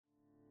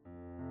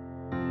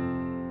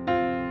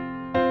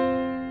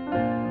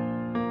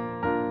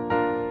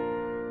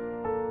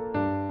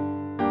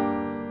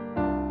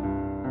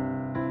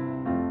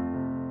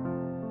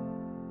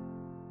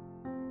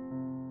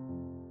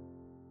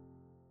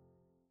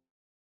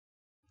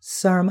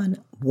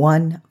Sermon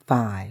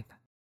 1:5.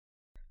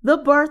 The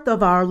birth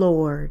of our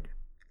Lord.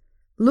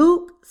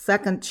 Luke,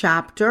 2nd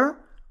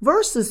chapter,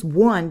 verses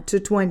 1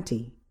 to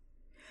 20.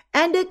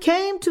 And it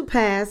came to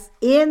pass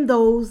in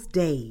those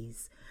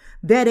days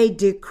that a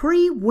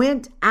decree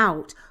went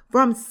out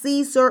from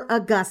Caesar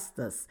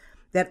Augustus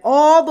that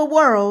all the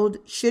world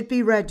should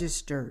be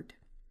registered.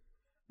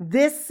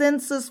 This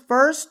census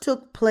first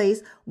took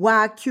place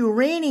while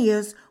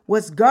Quirinius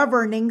was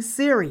governing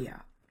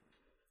Syria.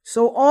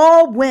 So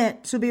all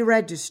went to be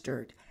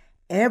registered,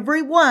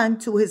 every one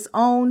to his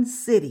own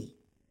city.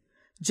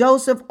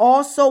 Joseph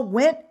also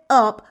went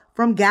up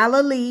from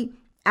Galilee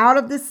out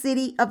of the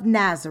city of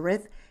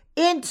Nazareth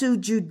into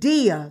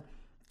Judea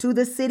to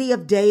the city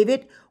of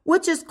David,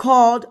 which is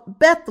called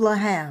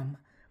Bethlehem,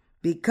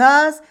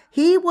 because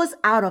he was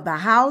out of the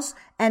house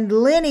and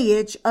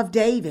lineage of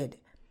David,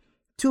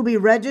 to be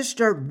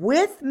registered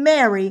with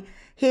Mary,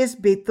 his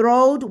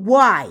betrothed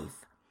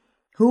wife,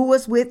 who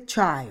was with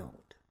child.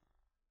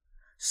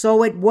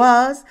 So it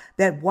was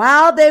that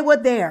while they were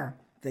there,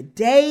 the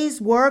days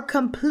were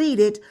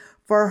completed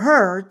for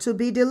her to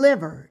be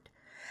delivered.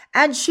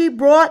 And she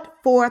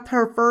brought forth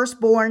her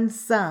firstborn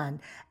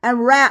son,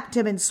 and wrapped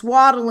him in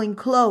swaddling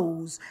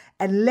clothes,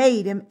 and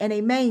laid him in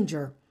a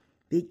manger,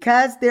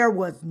 because there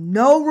was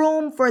no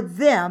room for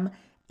them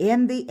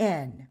in the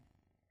inn.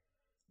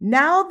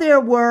 Now there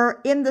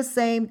were in the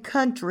same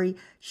country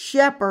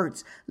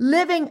shepherds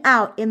living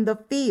out in the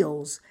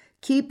fields,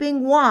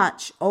 keeping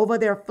watch over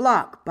their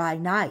flock by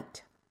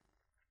night.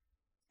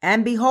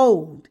 And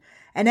behold,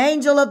 an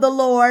angel of the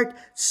Lord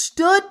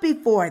stood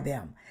before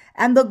them,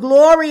 and the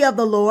glory of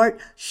the Lord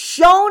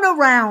shone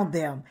around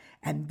them,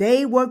 and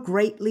they were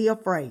greatly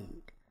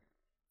afraid.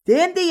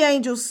 Then the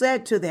angel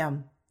said to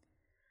them,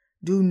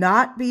 "Do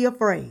not be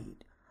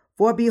afraid,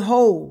 for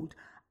behold,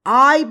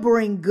 I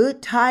bring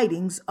good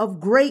tidings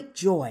of great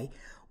joy,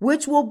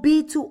 which will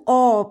be to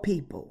all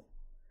people.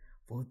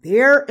 For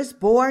there is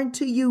born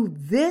to you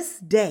this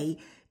day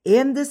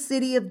in the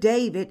city of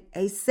David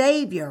a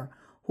Savior,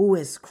 who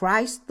is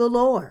Christ the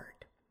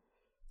Lord.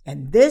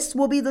 And this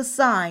will be the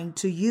sign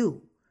to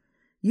you.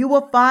 You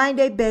will find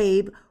a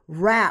babe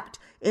wrapped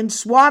in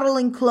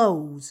swaddling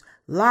clothes,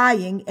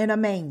 lying in a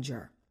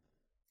manger."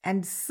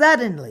 And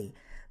suddenly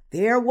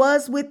there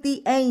was with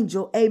the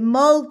angel a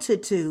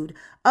multitude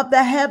of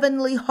the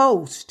heavenly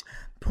host,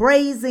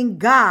 praising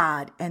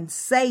God and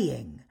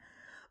saying,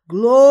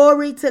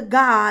 "Glory to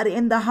God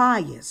in the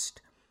highest,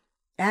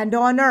 and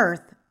on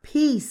earth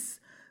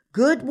peace,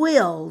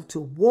 goodwill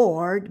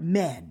toward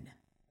men."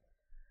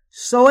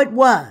 So it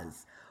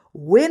was,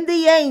 when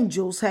the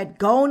angels had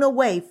gone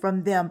away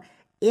from them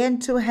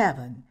into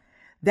heaven,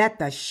 that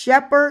the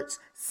shepherds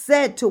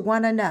said to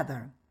one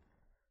another,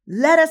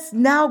 "Let us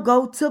now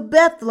go to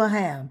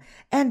Bethlehem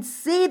and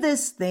see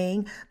this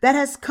thing that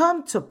has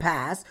come to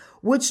pass,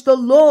 which the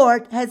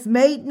Lord has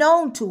made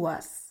known to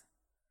us."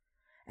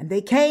 And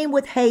they came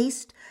with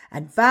haste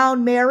and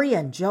found Mary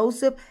and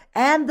Joseph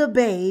and the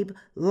babe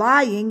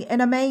lying in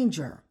a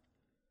manger.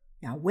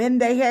 Now when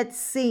they had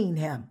seen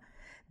him,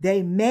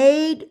 they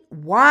made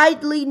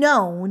widely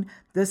known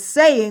the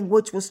saying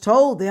which was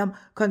told them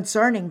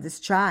concerning this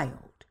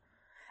child.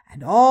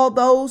 And all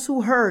those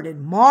who heard it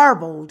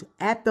marveled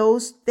at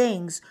those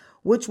things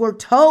which were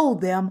told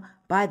them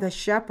by the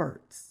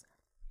shepherds.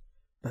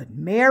 But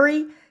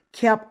Mary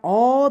kept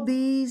all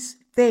these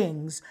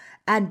things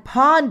and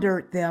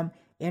pondered them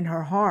in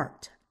her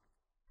heart.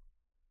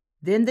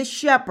 Then the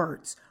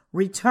shepherds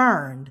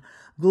returned,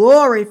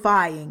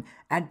 glorifying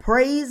and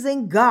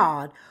praising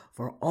God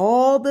for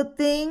all the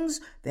things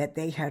that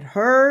they had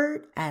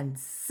heard and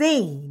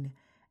seen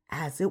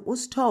as it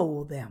was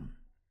told them.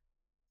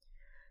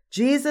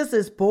 Jesus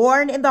is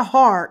born in the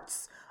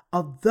hearts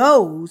of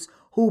those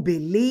who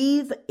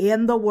believe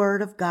in the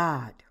Word of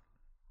God.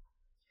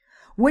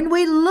 When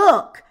we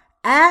look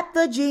at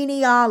the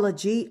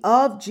genealogy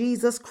of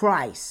Jesus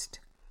Christ,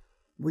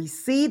 we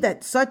see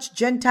that such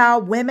Gentile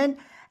women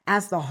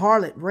as the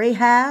harlot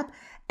Rahab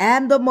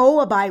and the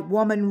Moabite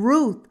woman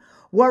Ruth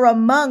were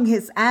among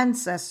his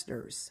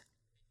ancestors.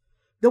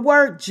 The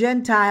word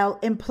Gentile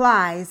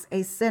implies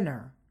a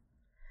sinner.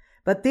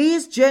 But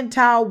these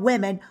Gentile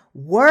women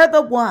were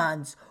the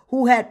ones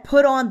who had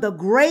put on the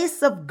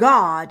grace of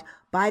God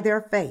by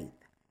their faith.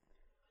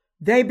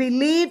 They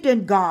believed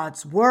in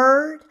God's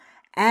word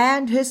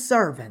and his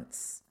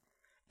servants.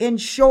 In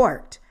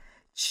short,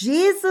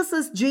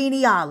 Jesus'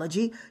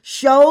 genealogy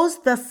shows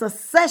the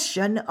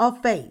succession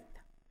of faith.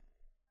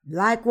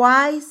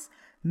 Likewise,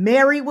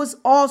 Mary was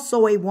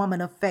also a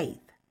woman of faith.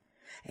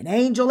 An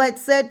angel had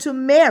said to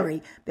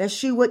Mary that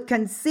she would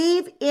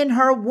conceive in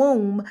her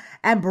womb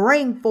and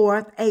bring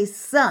forth a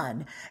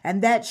son,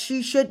 and that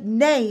she should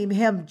name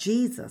him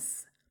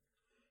Jesus.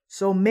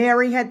 So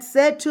Mary had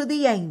said to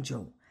the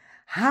angel,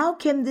 "How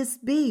can this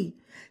be,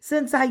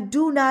 since I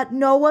do not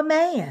know a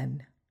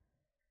man?"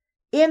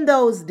 In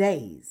those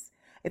days,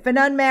 if an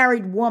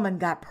unmarried woman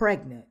got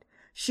pregnant,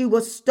 she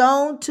was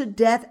stoned to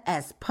death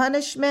as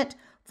punishment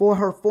for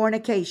her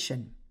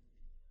fornication.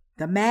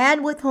 The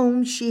man with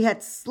whom she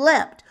had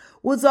slept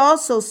was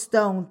also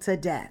stoned to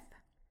death.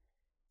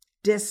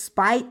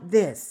 Despite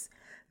this,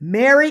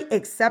 Mary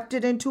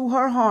accepted into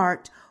her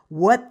heart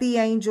what the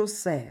angel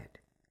said.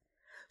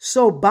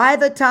 So by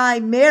the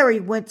time Mary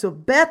went to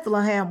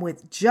Bethlehem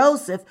with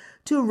Joseph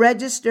to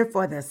register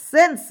for the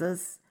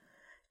census,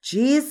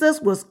 Jesus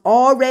was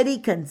already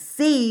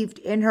conceived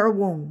in her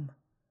womb.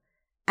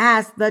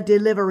 As the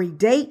delivery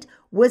date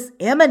was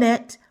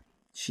imminent,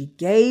 she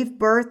gave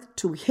birth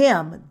to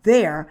him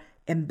there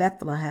in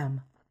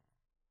Bethlehem.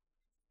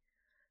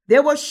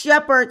 There were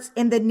shepherds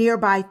in the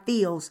nearby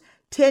fields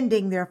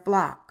tending their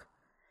flock.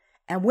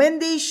 And when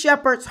these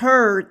shepherds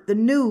heard the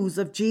news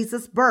of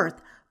Jesus'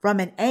 birth from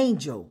an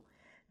angel,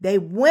 they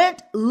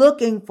went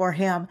looking for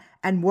him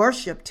and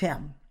worshiped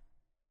him.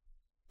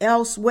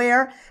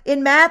 Elsewhere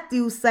in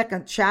Matthew's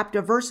 2nd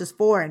chapter, verses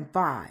 4 and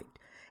 5,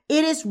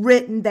 it is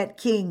written that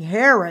King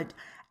Herod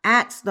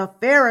asked the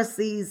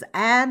Pharisees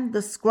and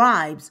the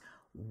scribes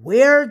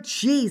where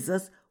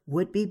Jesus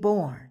would be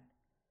born.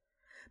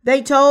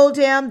 They told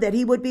him that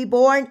he would be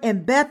born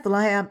in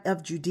Bethlehem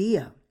of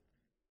Judea.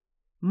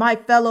 My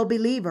fellow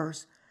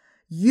believers,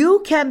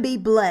 you can be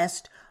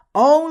blessed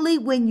only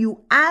when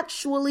you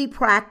actually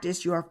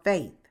practice your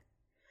faith.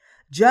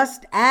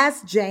 Just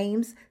as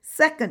James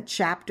 2nd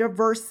chapter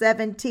verse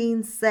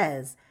 17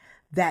 says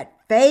that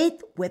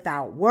faith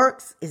without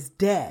works is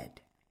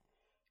dead.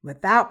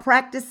 Without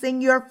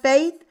practicing your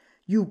faith,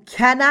 you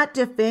cannot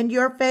defend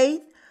your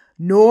faith,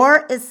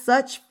 nor is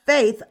such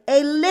faith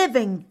a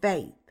living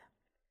faith.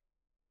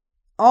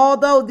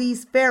 Although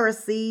these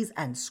Pharisees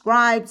and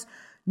scribes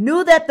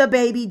knew that the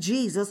baby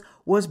Jesus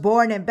was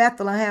born in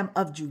Bethlehem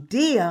of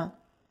Judea,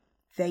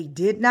 they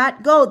did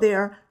not go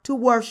there to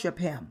worship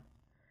him.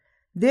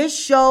 This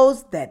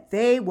shows that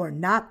they were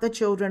not the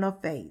children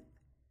of faith.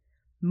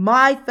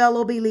 My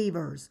fellow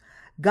believers,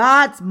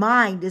 God's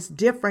mind is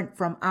different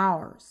from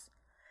ours.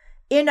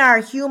 In our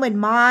human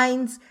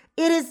minds,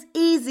 it is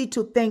easy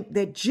to think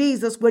that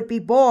Jesus would be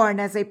born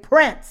as a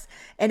prince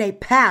in a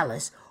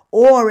palace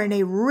or in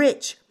a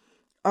rich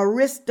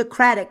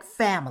aristocratic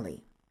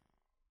family.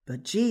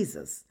 But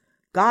Jesus,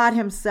 God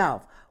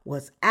himself,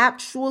 was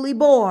actually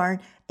born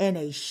in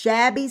a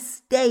shabby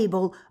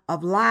stable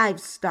of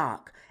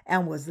livestock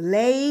and was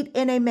laid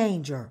in a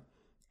manger,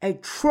 a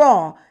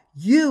trough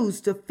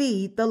used to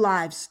feed the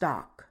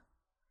livestock.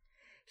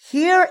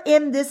 Here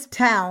in this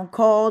town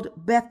called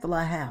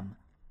Bethlehem,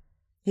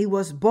 he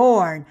was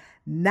born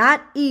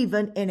not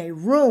even in a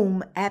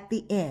room at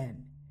the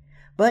inn,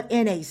 but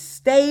in a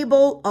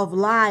stable of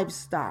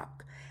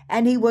livestock,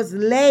 and he was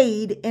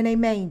laid in a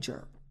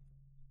manger.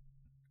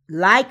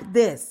 Like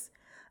this,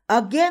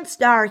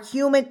 against our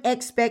human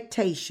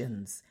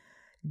expectations,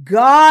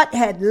 God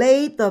had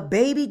laid the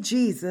baby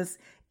Jesus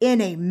in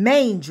a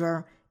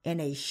manger in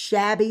a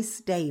shabby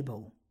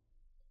stable.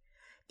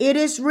 It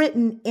is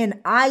written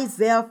in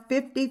Isaiah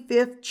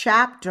 55th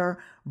chapter,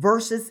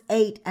 verses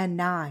 8 and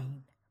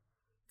 9.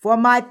 For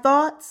my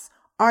thoughts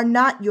are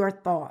not your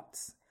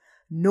thoughts,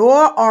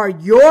 nor are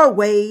your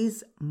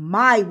ways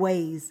my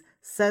ways,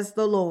 says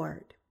the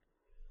Lord.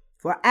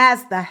 For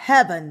as the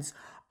heavens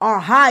are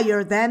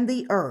higher than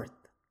the earth,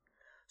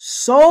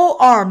 so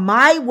are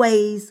my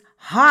ways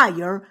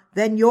higher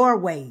than your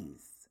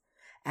ways,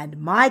 and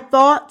my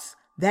thoughts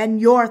than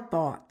your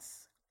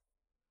thoughts.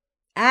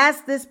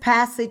 As this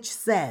passage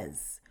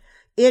says,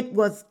 it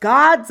was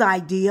God's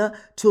idea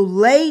to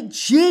lay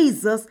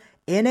Jesus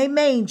in a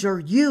manger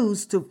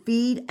used to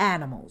feed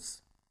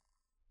animals.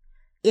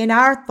 In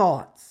our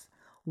thoughts,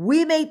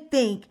 we may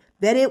think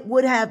that it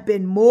would have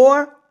been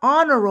more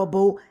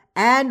honorable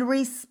and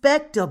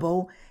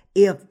respectable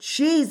if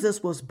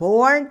Jesus was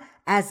born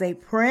as a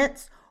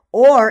prince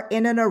or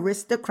in an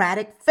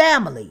aristocratic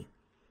family.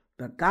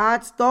 But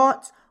God's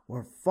thoughts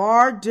were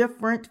far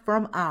different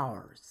from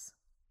ours.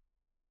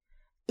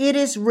 It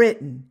is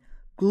written,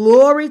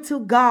 "Glory to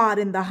God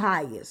in the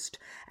highest,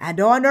 and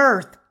on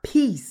earth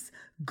peace,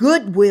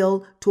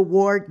 goodwill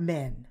toward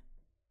men."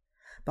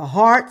 The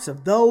hearts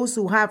of those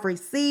who have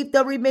received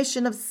the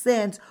remission of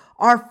sins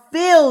are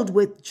filled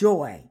with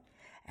joy,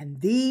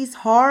 and these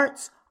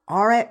hearts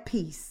are at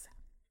peace.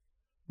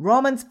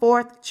 Romans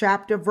 4th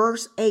chapter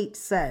verse 8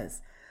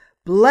 says,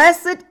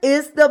 "Blessed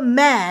is the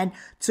man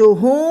to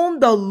whom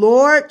the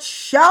Lord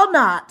shall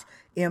not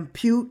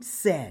impute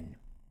sin."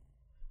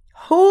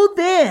 Who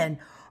then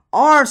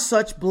are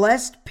such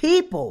blessed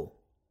people?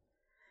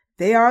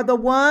 They are the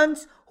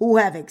ones who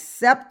have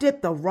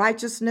accepted the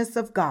righteousness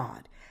of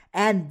God,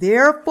 and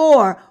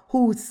therefore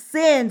whose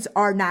sins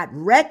are not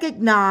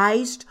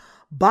recognized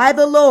by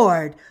the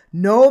Lord,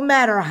 no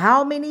matter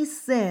how many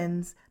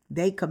sins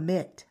they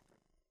commit.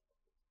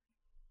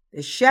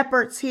 The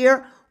shepherds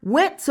here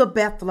went to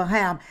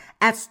Bethlehem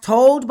as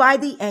told by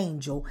the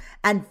angel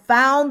and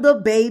found the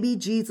baby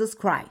Jesus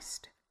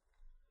Christ.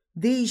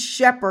 These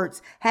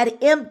shepherds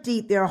had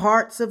emptied their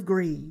hearts of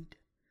greed.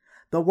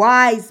 The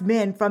wise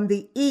men from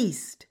the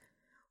east,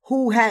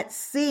 who had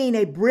seen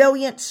a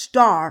brilliant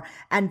star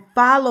and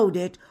followed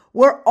it,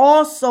 were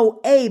also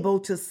able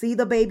to see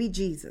the baby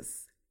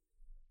Jesus.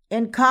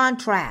 In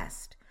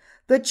contrast,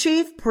 the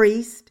chief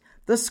priests,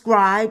 the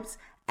scribes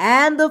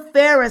and the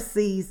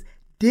Pharisees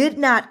did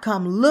not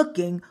come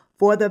looking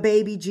for the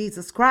baby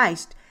Jesus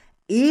Christ,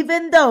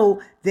 even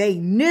though they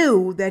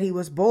knew that he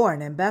was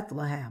born in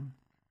Bethlehem.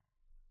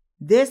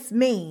 This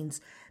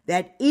means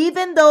that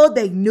even though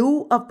they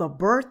knew of the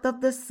birth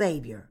of the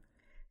Savior,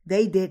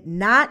 they did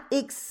not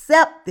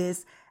accept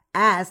this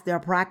as their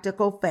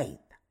practical faith.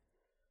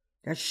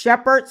 The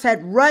shepherds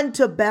had run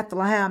to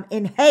Bethlehem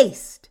in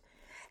haste,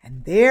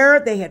 and there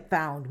they had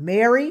found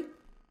Mary,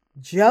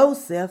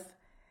 Joseph,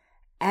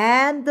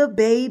 and the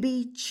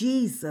baby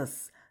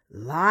Jesus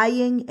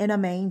lying in a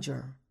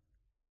manger.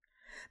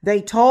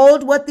 They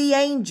told what the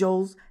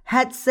angels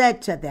had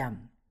said to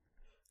them,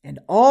 and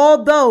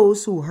all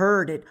those who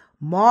heard it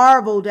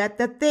marveled at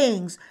the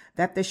things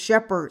that the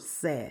shepherds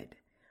said.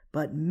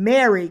 But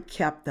Mary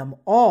kept them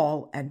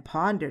all and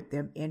pondered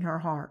them in her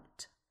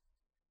heart.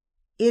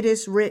 It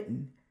is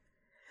written,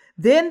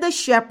 "Then the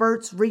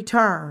shepherds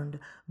returned,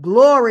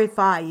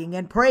 glorifying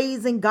and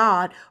praising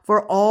God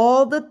for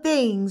all the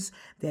things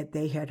that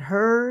they had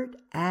heard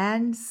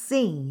and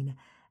seen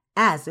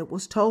as it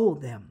was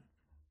told them."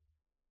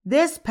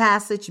 This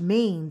passage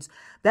means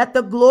that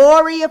the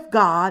glory of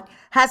God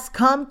has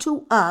come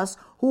to us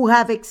who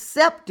have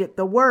accepted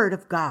the word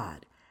of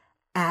God,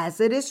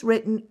 as it is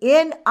written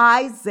in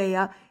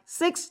Isaiah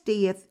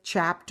 60th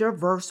chapter,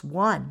 verse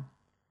 1.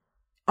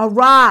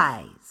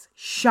 "Arise,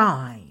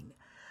 shine,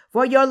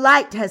 for your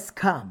light has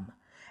come,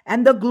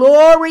 and the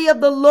glory of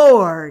the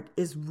Lord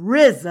is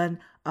risen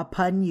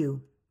upon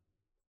you."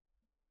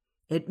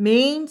 It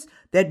means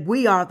that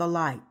we are the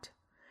light.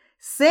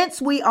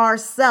 Since we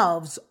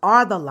ourselves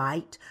are the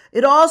light,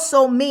 it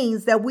also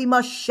means that we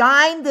must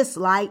shine this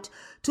light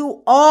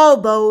to all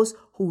those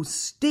who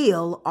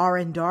still are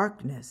in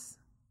darkness.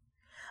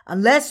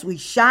 Unless we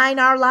shine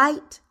our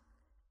light,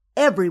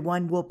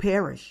 everyone will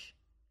perish.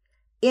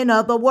 In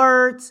other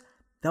words,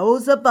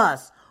 those of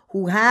us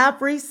who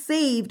have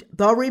received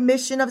the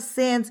remission of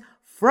sins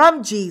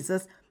from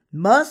Jesus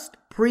must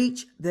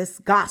preach this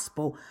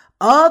gospel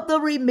of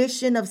the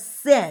remission of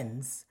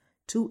sins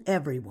to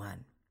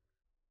everyone.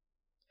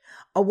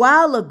 A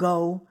while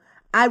ago,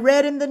 I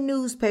read in the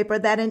newspaper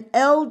that an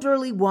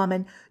elderly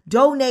woman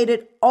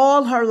donated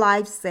all her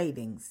life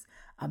savings,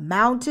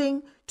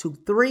 amounting to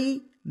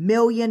 $3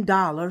 million,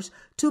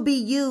 to be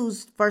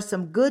used for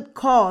some good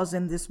cause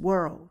in this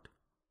world.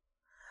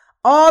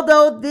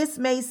 Although this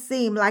may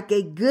seem like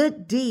a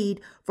good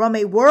deed from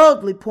a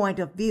worldly point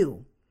of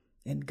view,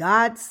 in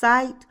God's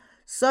sight,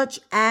 such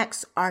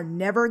acts are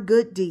never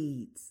good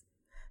deeds.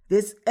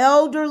 This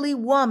elderly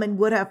woman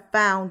would have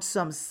found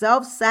some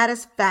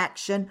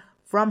self-satisfaction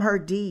from her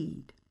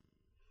deed.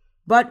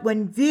 But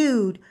when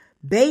viewed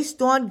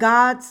based on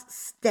God's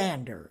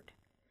standard,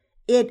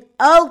 it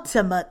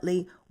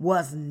ultimately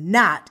was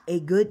not a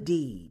good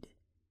deed.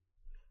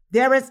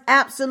 There is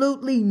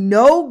absolutely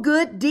no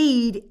good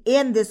deed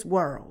in this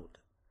world.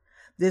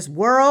 This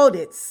world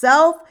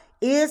itself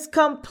is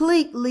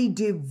completely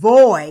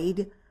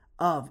devoid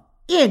of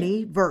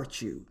any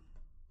virtue.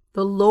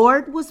 The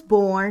Lord was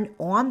born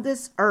on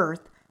this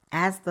earth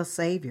as the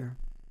Savior.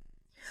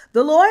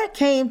 The Lord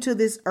came to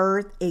this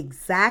earth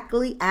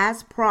exactly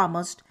as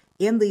promised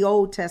in the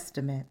Old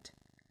Testament.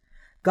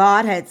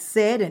 God had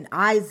said in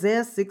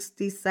Isaiah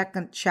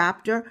 62nd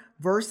chapter,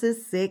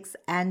 verses 6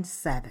 and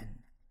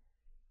 7,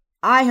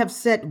 "I have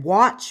set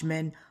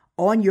watchmen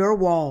on your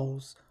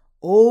walls,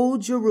 O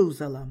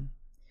Jerusalem.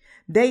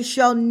 They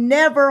shall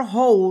never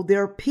hold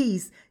their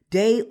peace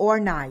day or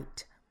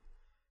night.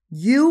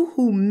 You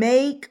who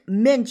make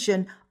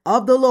mention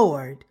of the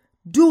Lord,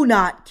 do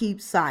not keep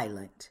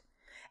silent,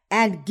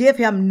 and give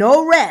him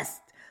no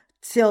rest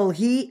till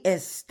he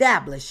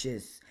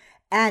establishes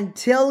and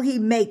till he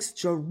makes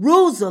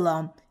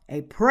Jerusalem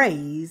a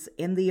praise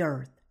in the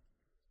earth."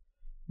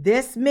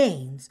 This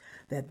means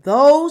that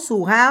those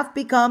who have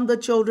become the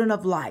children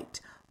of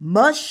light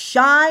must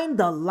shine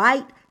the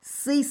light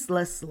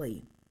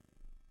ceaselessly.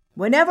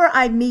 Whenever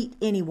I meet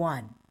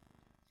anyone,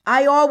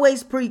 I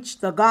always preach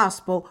the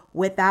gospel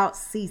without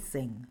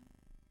ceasing.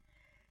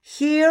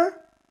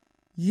 Here,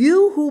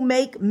 "you who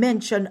make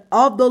mention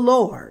of the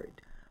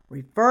Lord"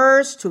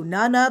 refers to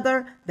none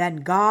other than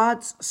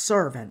God's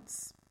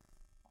servants.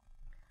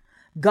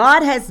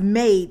 God has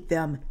made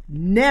them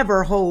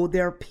never hold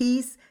their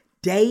peace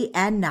day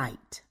and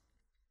night.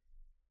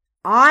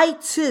 I,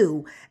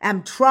 too,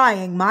 am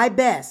trying my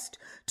best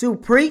to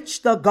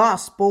preach the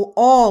gospel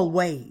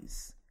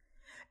always.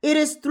 It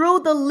is through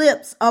the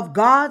lips of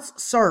God's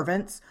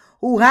servants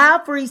who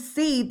have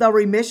received the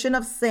remission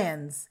of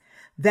sins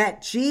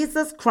that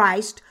Jesus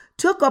Christ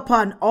took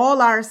upon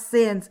all our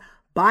sins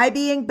by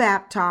being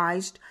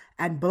baptized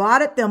and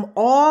blotted them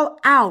all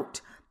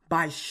out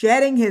by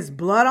shedding his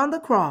blood on the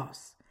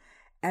cross,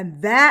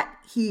 and that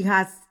he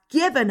has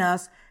given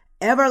us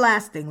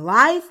everlasting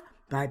life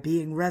by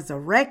being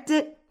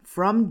resurrected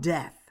from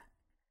death.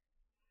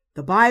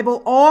 The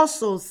Bible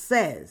also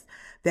says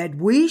that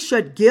we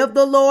should give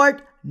the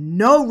Lord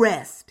no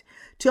rest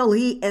till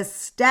he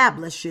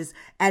establishes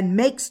and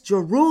makes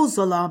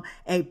Jerusalem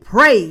a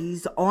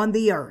praise on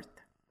the earth.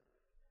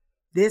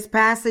 This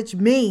passage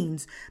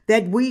means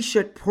that we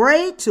should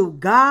pray to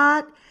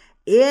God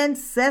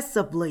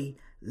incessantly,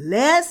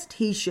 lest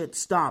he should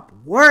stop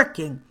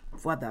working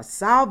for the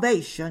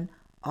salvation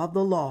of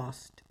the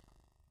lost.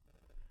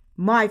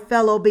 My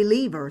fellow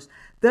believers,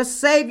 the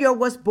Savior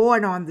was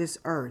born on this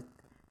earth.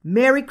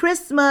 Merry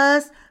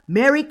Christmas!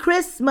 Merry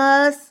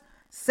Christmas!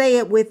 Say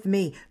it with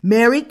me.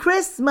 Merry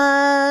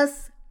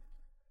Christmas!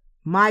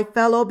 My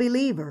fellow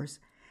believers,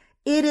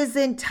 it is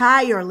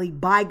entirely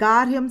by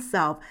God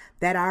himself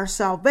that our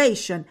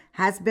salvation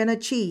has been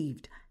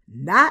achieved,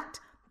 not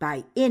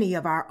by any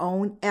of our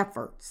own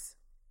efforts.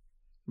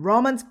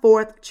 Romans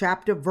 4th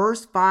chapter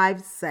verse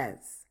 5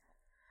 says,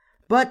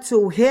 "But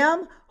to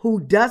him who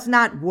does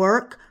not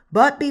work,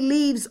 but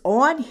believes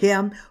on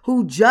him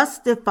who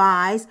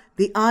justifies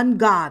the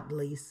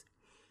ungodly,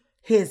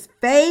 his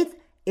faith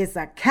is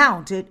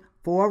accounted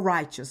for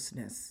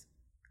righteousness."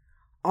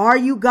 Are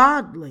you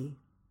godly?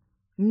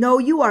 No,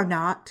 you are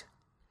not.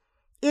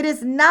 It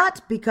is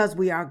not because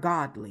we are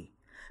godly,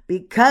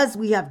 because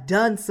we have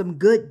done some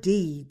good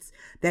deeds,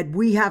 that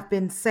we have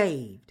been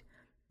saved,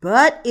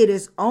 but it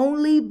is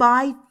only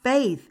by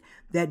faith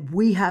that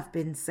we have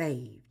been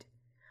saved.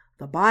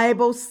 The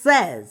Bible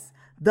says,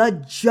 "The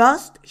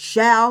just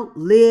shall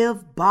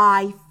live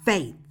by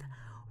faith."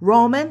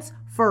 Romans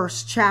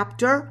 1st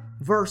chapter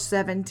verse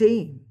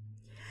 17.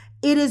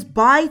 It is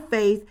by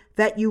faith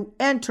that you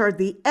enter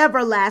the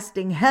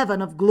everlasting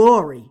heaven of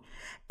glory.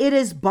 It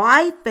is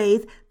by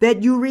faith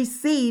that you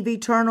receive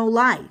eternal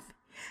life.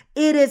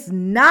 It is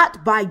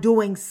not by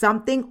doing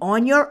something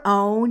on your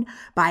own,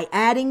 by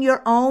adding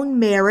your own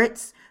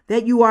merits,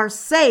 that you are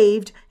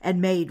saved and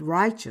made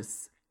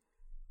righteous.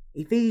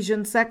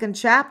 Ephesians 2nd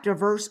chapter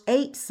verse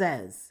 8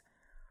 says,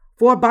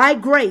 "For by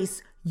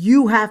grace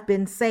you have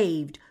been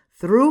saved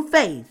through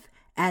faith,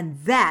 and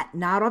that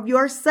not of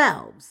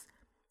yourselves.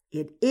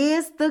 It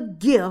is the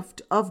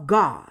gift of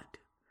God."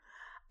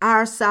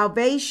 Our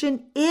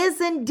salvation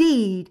is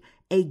indeed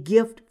a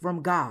gift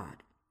from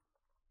God.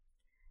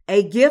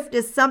 A gift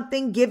is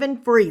something given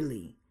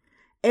freely.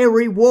 A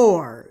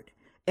reward,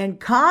 in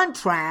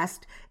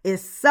contrast,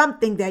 is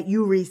something that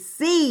you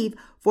receive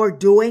for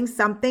doing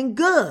something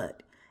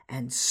good,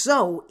 and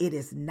so it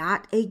is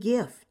not a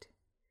gift.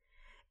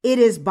 It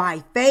is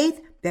by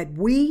faith that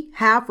we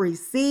have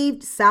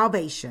received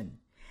salvation.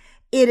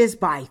 It is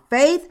by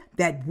faith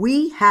that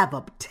we have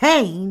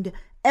obtained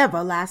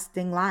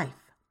everlasting life.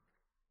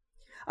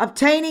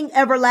 Obtaining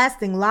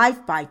everlasting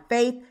life by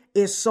faith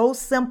is so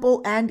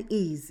simple and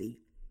easy.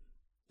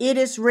 It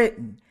is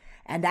written,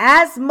 "And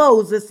as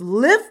Moses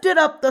lifted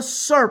up the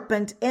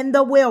serpent in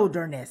the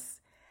wilderness,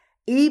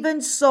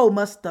 even so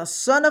must the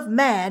Son of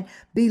Man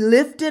be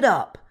lifted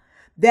up,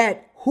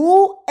 that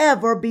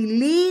whoever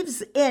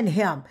believes in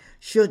him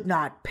should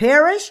not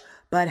perish,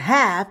 but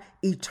have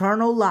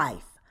eternal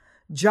life."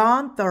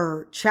 John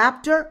 3rd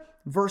chapter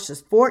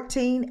verses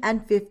 14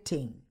 and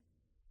 15.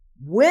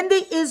 When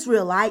the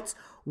Israelites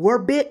were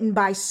bitten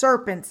by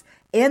serpents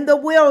in the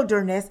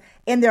wilderness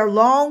in their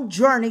long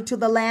journey to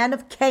the land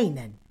of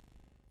Canaan,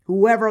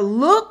 whoever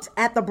looked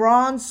at the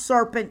bronze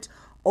serpent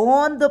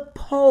on the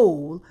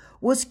pole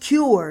was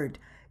cured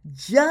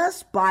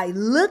just by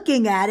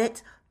looking at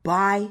it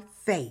by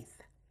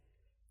faith.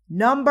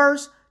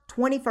 Numbers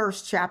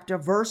 21st chapter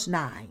verse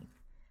 9.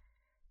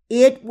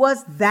 It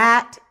was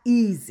that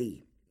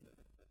easy.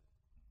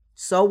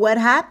 So what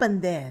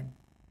happened then?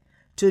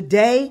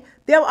 Today,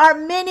 there are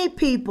many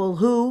people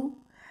who,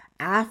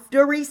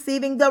 after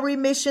receiving the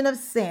remission of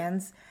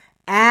sins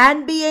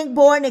and being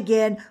born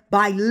again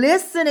by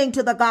listening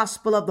to the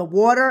gospel of the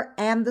water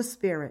and the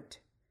Spirit,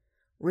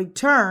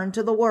 return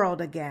to the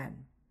world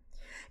again.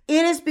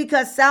 It is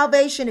because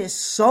salvation is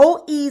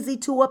so easy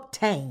to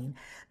obtain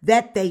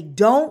that they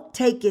don't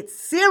take it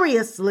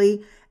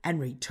seriously and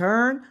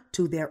return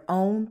to their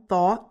own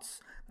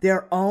thoughts,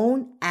 their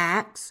own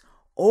acts,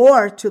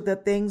 or to the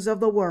things of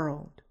the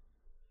world.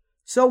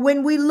 So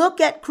when we look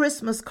at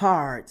Christmas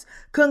cards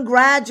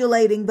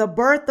congratulating the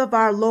birth of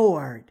our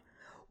Lord,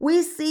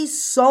 we see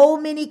so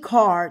many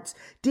cards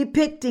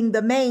depicting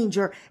the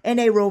manger in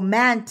a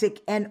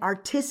romantic and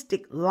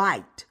artistic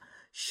light,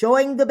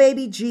 showing the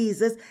baby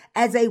Jesus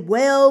as a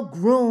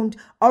well-groomed,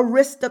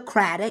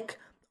 aristocratic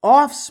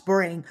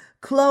offspring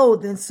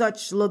clothed in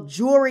such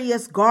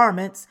luxurious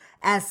garments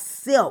as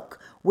silk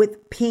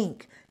with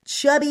pink,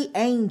 chubby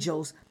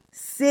angels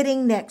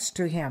sitting next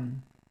to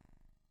him.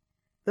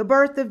 The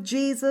birth of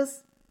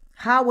Jesus,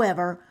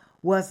 however,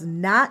 was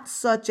not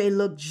such a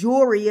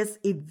luxurious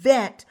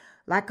event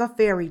like a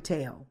fairy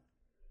tale.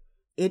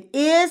 It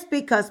is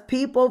because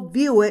people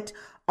view it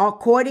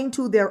according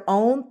to their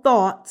own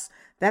thoughts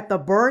that the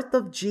birth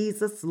of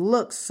Jesus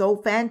looks so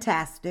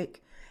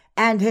fantastic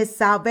and his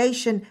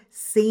salvation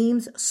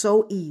seems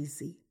so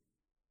easy.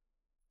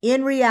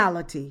 In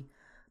reality,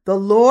 the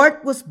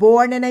Lord was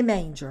born in a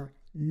manger,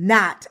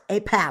 not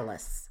a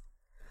palace.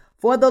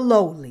 For the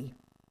lowly,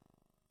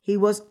 he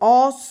was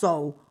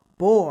also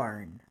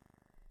born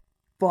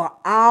for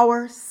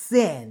our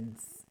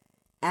sins,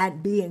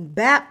 and being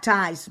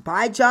baptized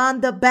by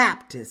John the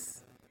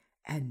Baptist,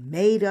 and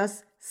made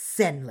us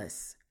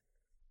sinless.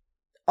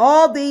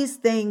 All these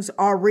things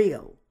are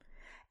real,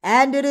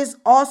 and it is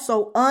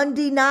also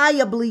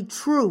undeniably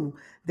true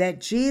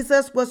that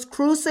Jesus was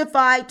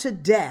crucified to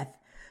death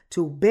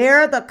to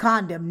bear the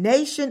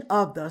condemnation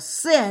of the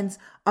sins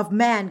of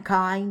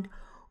mankind,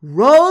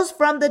 rose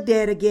from the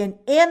dead again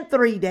in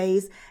 3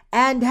 days,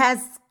 and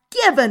has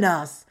given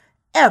us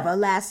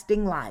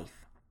everlasting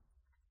life.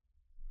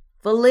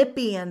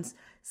 Philippians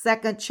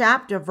 2nd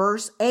chapter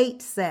verse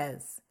 8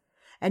 says,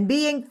 "And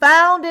being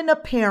found in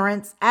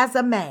appearance as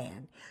a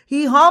man,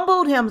 he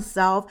humbled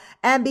himself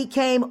and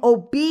became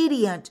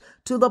obedient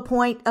to the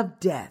point of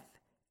death,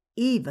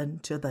 even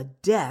to the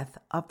death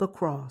of the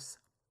cross."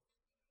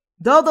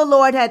 Though the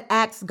Lord had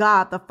asked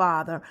God the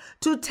Father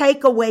to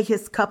take away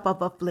his cup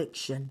of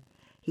affliction,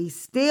 he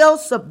still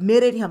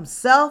submitted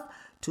himself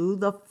to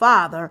the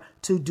Father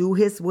to do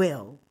his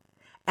will.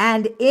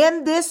 And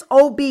in this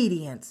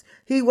obedience,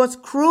 he was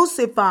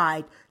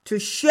crucified to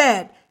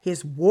shed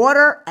his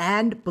water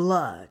and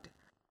blood.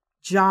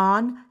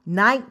 John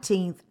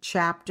 19th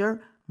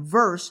chapter,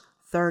 verse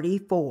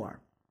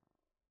 34.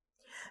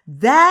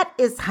 That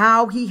is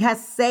how he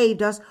has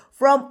saved us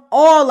from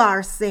all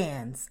our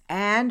sins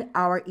and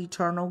our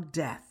eternal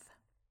death.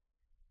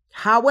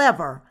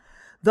 However,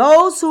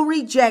 those who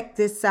reject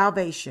this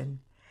salvation,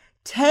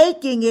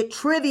 taking it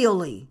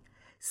trivially,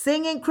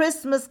 singing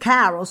Christmas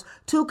carols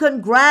to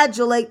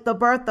congratulate the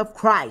birth of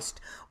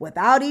Christ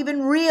without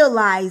even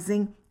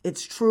realizing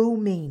its true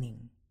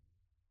meaning.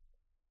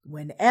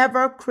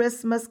 Whenever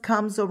Christmas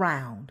comes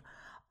around,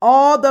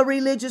 all the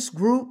religious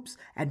groups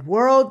and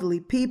worldly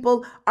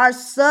people are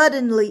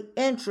suddenly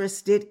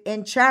interested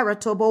in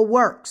charitable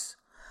works,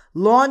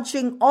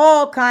 launching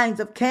all kinds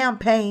of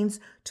campaigns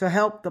to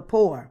help the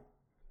poor.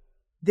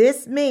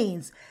 This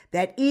means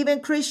that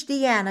even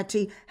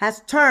Christianity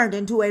has turned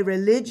into a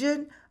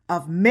religion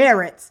of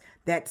merits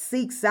that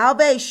seeks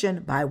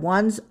salvation by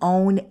one's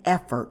own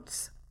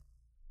efforts.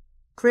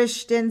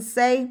 Christians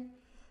say,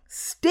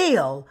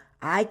 "Still,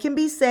 I can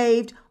be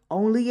saved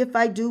only if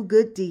I do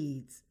good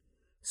deeds.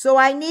 So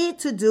I need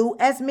to do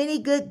as many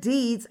good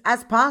deeds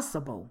as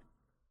possible."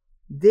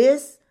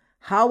 This,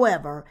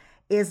 however,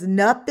 is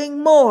nothing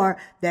more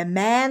than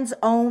man's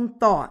own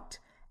thought,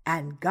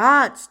 and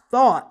God's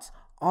thoughts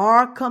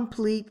are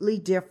completely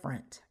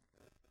different.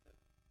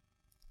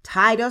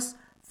 Titus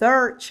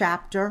 3rd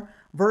chapter,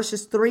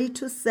 verses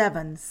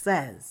 3-7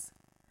 says,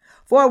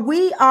 "For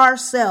we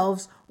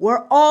ourselves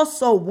were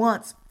also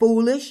once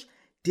foolish,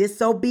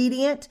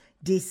 disobedient,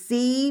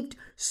 deceived,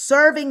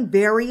 serving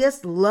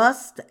various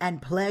lusts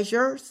and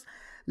pleasures,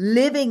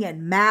 living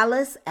in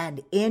malice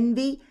and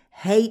envy,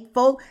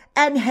 hateful,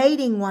 and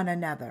hating one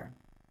another.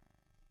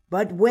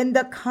 But when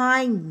the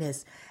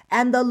kindness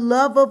and the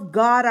love of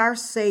God our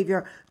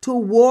Savior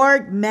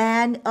toward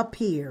man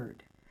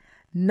appeared,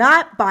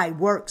 not by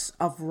works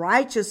of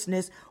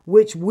righteousness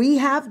which we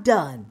have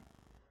done,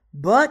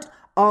 but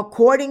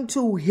according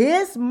to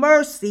his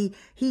mercy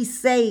he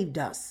saved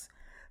us,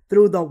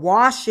 through the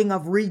washing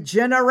of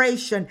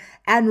regeneration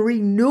and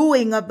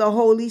renewing of the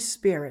Holy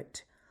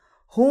Spirit,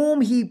 whom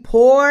he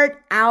poured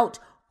out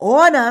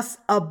on us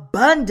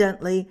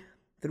abundantly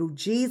through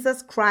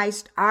Jesus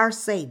Christ our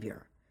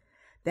Savior,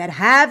 that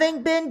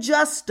having been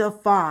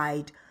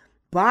justified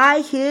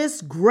by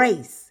his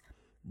grace,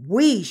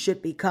 we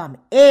should become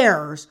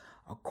heirs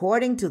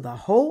according to the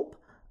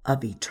hope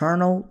of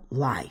eternal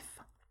life."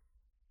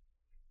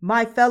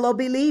 My fellow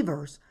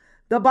believers,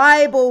 the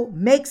Bible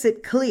makes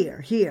it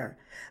clear here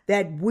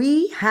that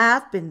we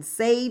have been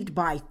saved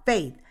by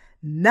faith,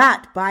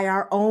 not by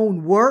our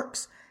own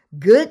works,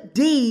 good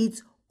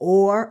deeds,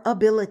 or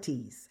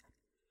abilities.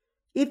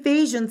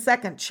 Ephesians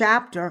 2nd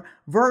chapter,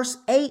 verse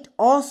 8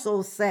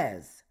 also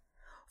says,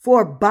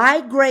 "For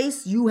by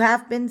grace you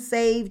have been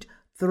saved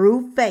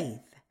through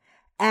faith,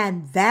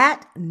 and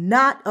that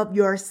not of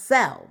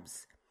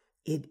yourselves.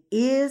 It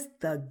is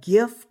the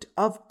gift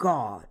of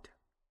God."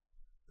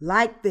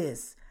 Like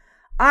this,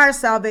 our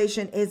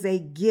salvation is a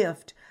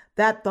gift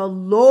that the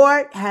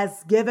Lord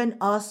has given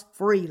us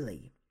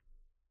freely.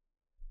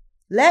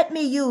 Let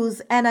me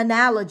use an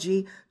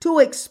analogy to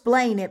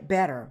explain it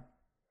better.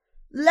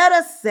 Let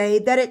us say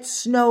that it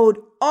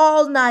snowed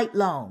all night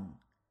long,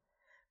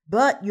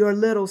 but your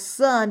little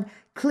son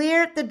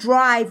cleared the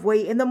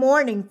driveway in the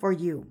morning for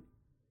you.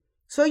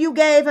 So you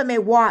gave him a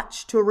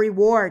watch to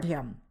reward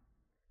him.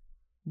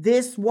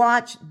 This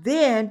watch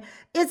then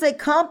is a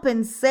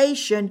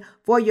compensation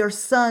for your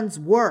son's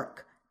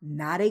work,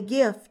 not a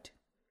gift.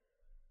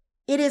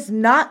 It is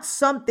not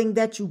something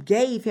that you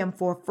gave him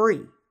for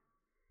free.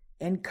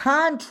 In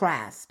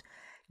contrast,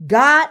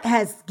 God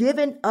has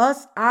given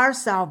us our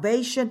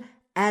salvation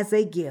as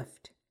a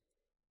gift.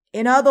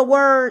 In other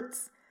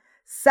words,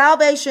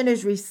 salvation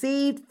is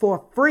received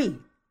for free.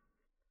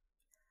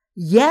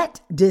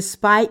 Yet,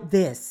 despite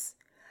this,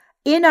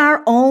 in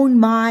our own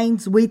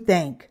minds we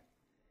think,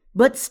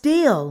 "But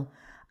still,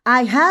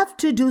 I have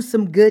to do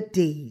some good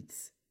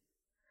deeds."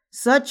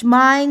 Such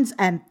minds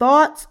and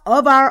thoughts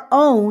of our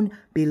own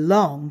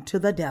belong to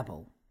the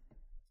devil.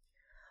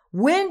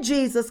 When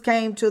Jesus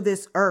came to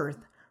this earth,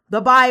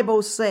 the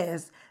Bible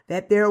says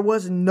that there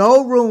was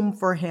no room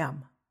for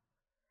him.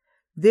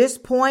 This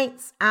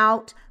points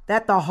out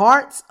that the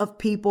hearts of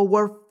people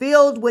were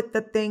filled with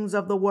the things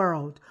of the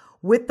world,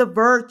 with the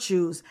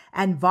virtues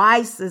and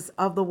vices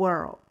of the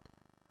world.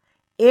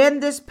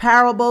 In this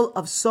parable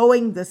of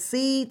sowing the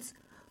seeds,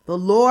 the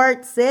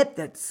Lord said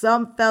that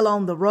some fell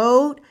on the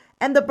road,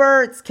 and the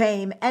birds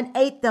came and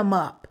ate them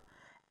up,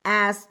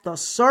 as the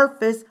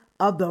surface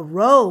of the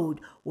road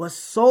was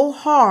so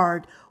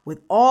hard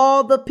with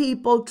all the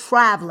people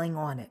traveling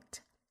on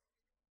it.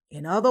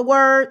 In other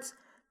words,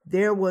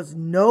 there was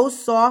no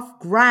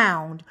soft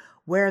ground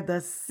where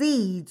the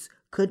seeds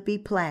could be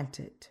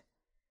planted.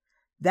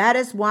 That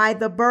is why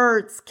the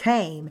birds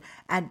came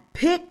and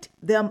picked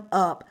them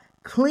up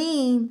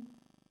clean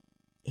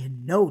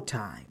in no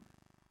time.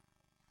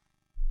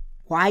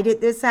 Why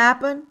did this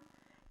happen?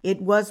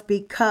 It was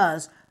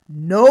because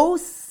no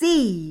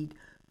seed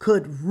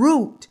could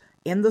root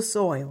in the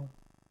soil.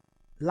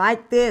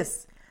 Like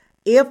this,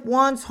 if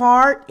one's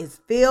heart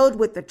is filled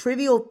with the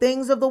trivial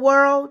things of the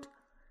world,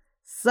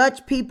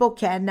 such people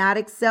cannot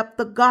accept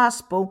the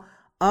gospel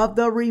of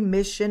the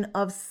remission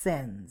of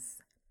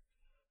sins.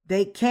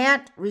 They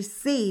can't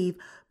receive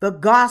the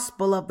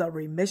gospel of the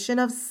remission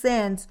of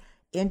sins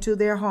into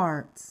their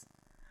hearts.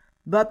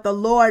 But the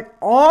Lord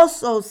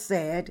also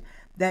said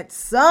that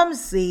some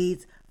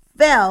seeds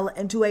fell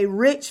into a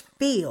rich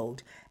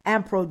field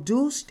and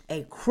produced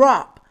a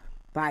crop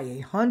by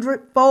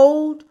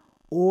 100-fold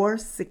or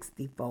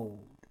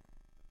 60-fold.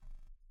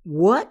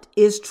 What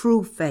is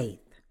true faith?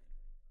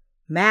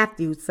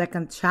 Matthew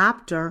 2nd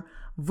chapter,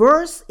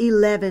 verse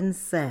 11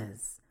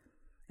 says,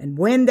 "And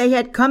when they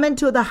had come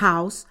into the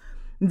house,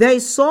 they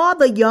saw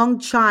the young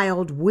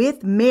child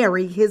with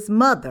Mary his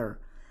mother,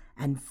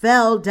 and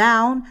fell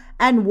down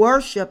and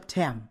worshipped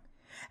him.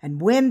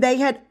 And when they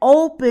had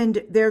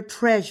opened their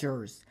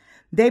treasures,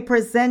 they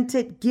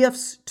presented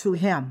gifts to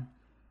him,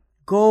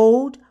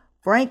 gold,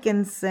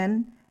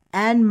 frankincense,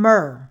 and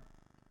myrrh."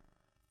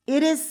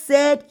 It is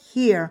said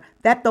here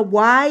that the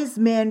wise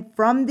men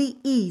from the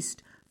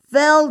east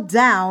fell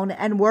down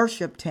and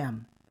worshipped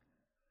him.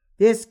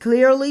 This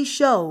clearly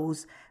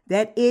shows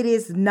that it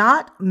is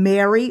not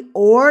Mary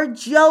or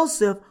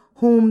Joseph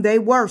whom they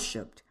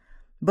worshipped,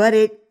 but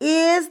it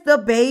is the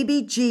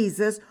baby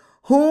Jesus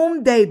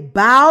whom they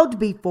bowed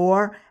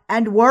before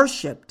and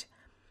worshipped.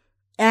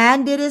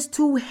 And it is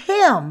to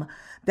him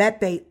that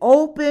they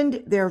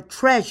opened their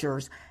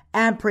treasures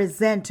and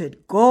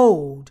presented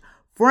gold,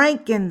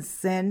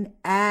 frankincense,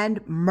 and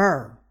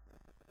myrrh.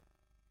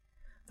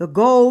 The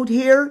gold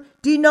here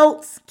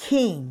denotes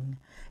king,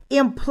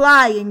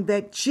 implying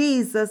that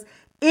Jesus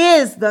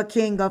is the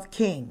King of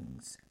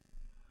Kings.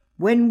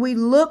 When we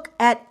look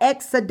at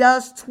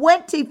Exodus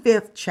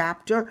 25th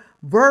chapter,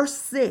 verse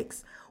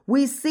 6,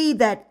 we see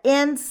that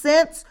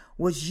incense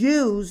was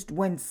used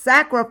when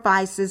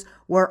sacrifices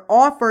were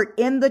offered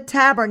in the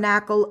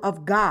tabernacle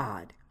of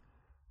God.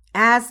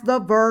 As the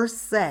verse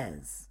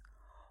says,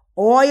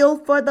 "Oil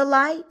for the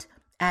light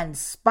and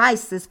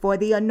spices for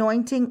the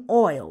anointing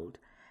oil,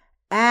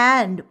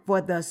 and for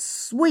the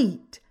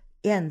sweet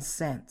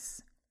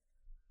incense."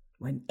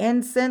 When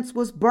incense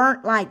was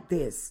burnt like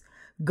this,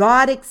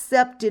 God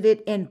accepted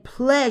it in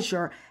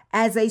pleasure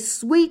as a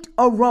sweet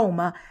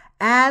aroma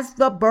as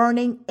the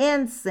burning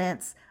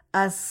incense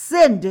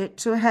ascended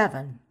to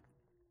heaven.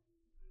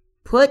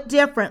 Put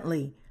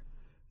differently,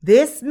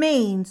 this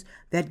means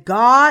that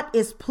God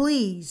is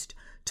pleased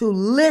to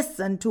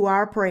listen to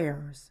our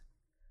prayers.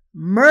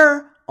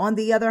 Myrrh, on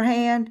the other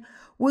hand,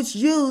 was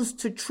used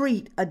to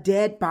treat a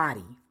dead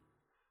body.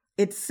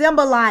 It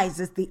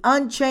symbolizes the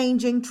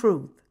unchanging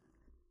truth.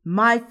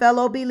 My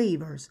fellow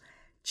believers,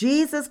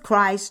 Jesus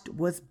Christ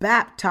was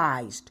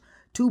baptized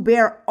to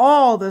bear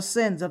all the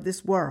sins of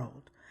this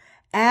world.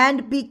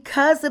 And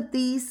because of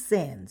these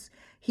sins,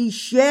 he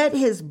shed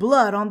his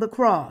blood on the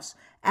cross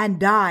and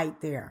died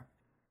there,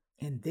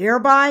 and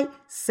thereby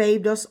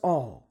saved us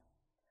all.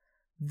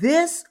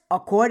 This,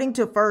 according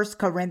to 1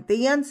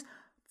 Corinthians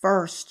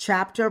 1st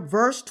chapter,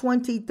 verse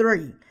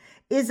 23,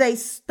 is a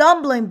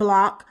stumbling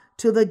block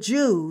to the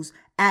Jews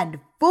and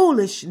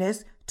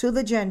foolishness to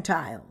the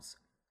Gentiles.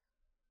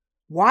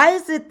 Why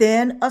is it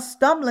then a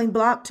stumbling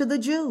block to the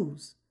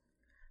Jews?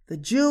 The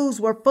Jews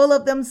were full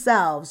of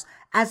themselves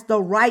as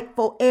the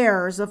rightful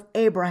heirs of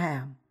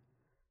Abraham.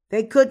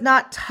 They could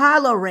not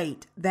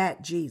tolerate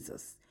that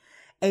Jesus,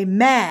 a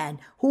man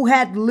who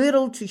had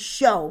little to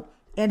show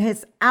in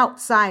his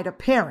outside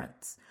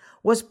appearance,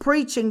 was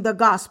preaching the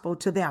gospel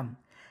to them,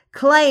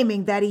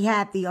 claiming that he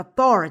had the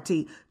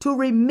authority to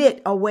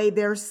remit away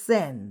their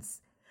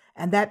sins,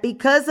 and that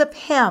because of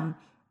him,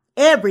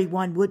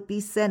 everyone would be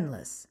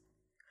sinless.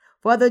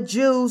 For the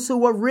Jews who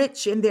were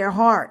rich in their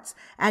hearts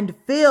and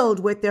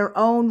filled with their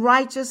own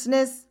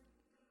righteousness,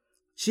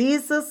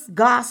 Jesus'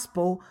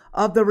 gospel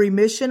of the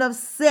remission of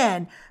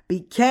sin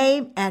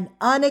became an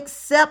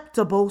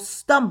unacceptable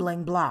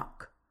stumbling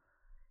block.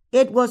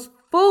 It was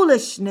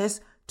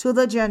foolishness to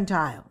the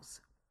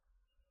Gentiles.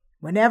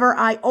 Whenever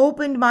I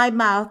opened my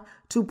mouth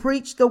to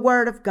preach the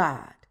word of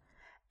God,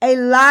 A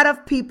lot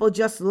of people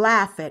just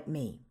laugh at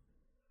me.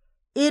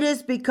 It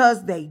is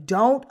because they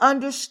don't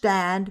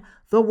understand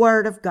the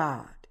Word of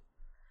God.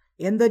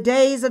 In the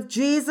days of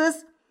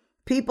Jesus,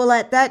 people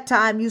at that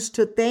time used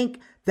to think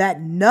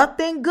that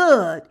nothing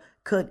good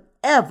could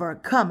ever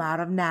come out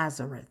of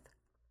Nazareth.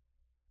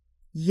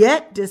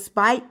 Yet,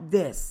 despite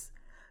this,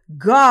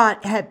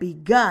 God had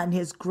begun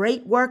his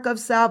great work of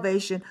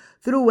salvation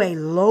through a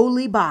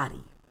lowly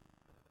body.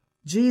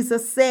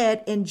 Jesus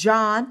said in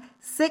John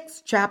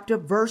 6 chapter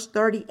verse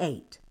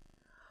 38,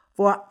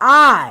 "For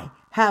I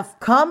have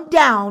come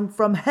down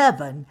from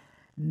heaven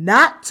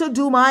not to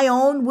do my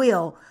own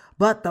will,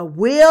 but the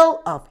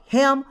will of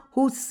him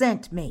who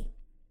sent me."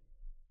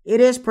 It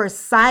is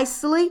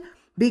precisely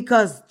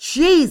because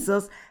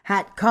Jesus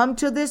had come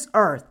to this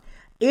earth,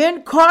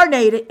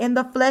 incarnated in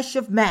the flesh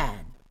of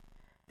man,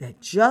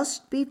 that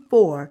just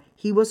before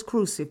he was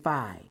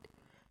crucified,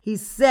 he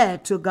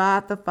said to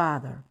God the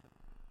Father,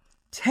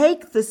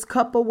 "Take this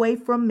cup away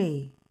from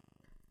me.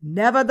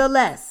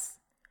 Nevertheless,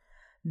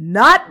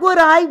 not what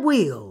I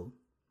will,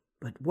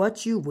 but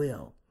what you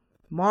will."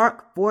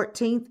 Mark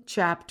 14th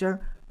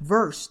chapter,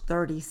 verse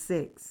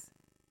 36.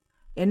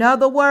 In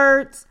other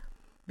words,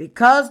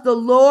 because the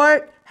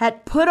Lord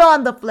had put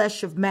on the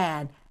flesh of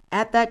man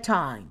at that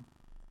time,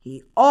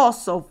 he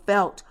also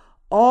felt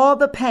all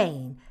the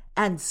pain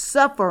and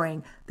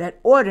suffering that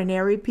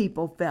ordinary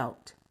people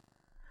felt.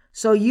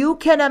 So you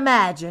can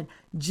imagine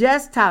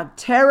just how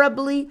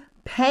terribly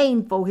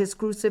painful his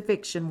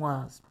crucifixion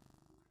was.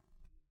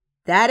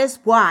 That is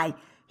why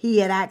he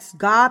had asked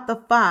God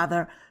the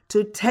Father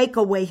to take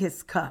away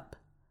his cup.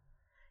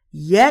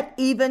 Yet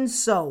even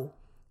so,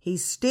 he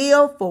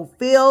still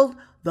fulfilled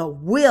the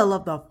will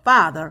of the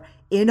Father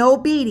in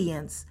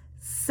obedience,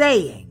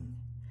 saying,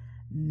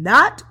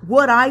 "Not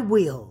what I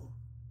will,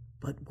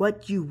 but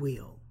what you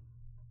will."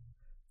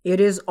 It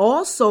is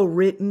also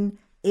written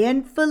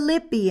in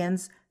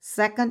Philippians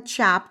 2nd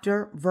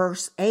chapter,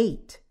 verse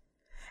 8,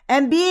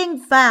 "And being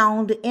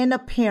found in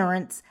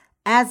appearance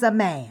as a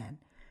man,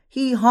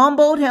 he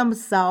humbled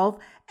himself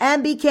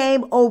and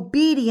became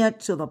obedient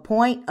to the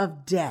point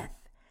of death,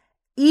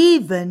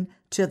 even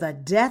to the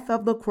death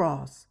of the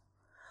cross."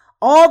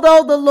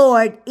 Although the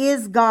Lord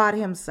is God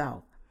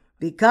himself,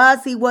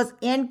 because he was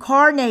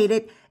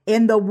incarnated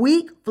in the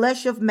weak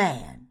flesh of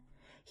man,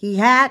 he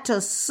had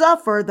to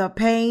suffer the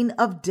pain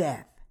of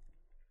death.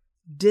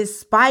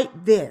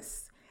 Despite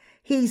this,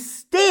 he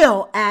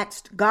still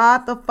asked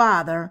God the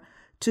Father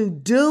to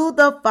do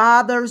the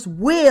Father's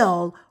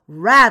will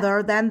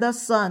rather than the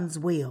Son's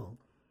will.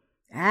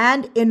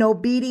 And in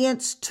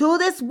obedience to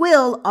this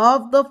will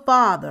of the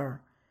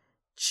Father,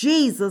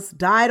 Jesus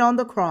died on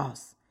the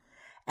cross.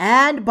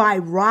 And by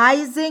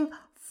rising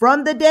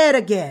from the dead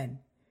again,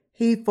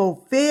 he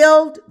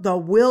fulfilled the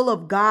will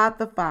of God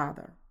the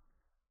Father.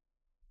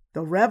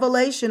 The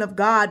revelation of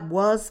God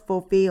was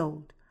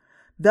fulfilled.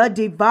 The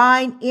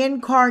divine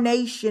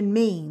incarnation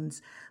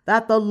means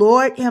that the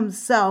Lord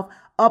himself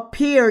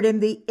appeared in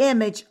the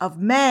image of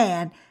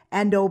man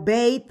and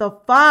obeyed the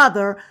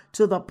Father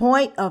to the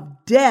point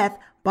of death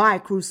by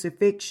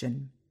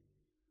crucifixion.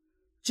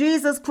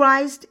 Jesus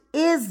Christ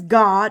is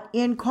God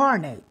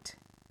incarnate.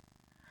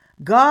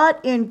 God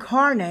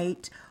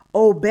incarnate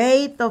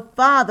obeyed the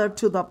Father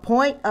to the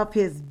point of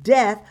his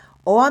death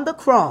on the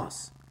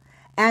cross.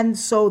 And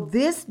so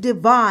this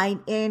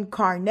divine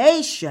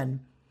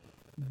incarnation,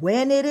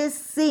 when it is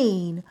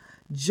seen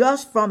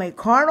just from a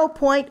carnal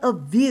point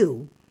of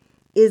view,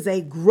 is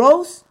a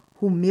gross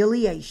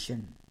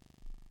humiliation.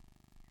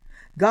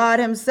 God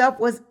himself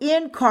was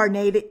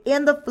incarnated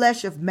in the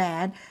flesh of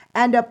man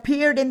and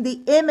appeared in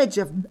the image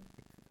of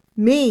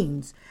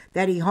means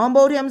that he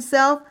humbled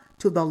himself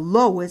to the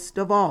lowest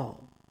of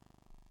all.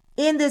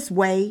 In this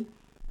way,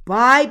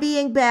 by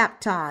being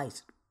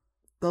baptized,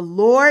 the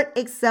Lord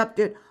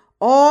accepted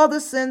all the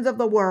sins of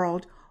the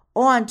world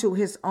onto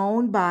his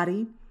own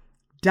body,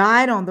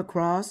 died on the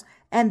cross,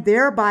 and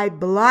thereby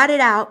blotted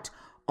out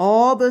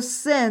all the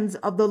sins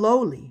of the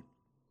lowly.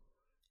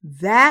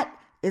 That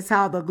is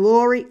how the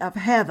glory of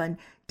heaven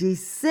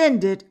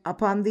descended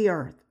upon the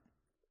earth.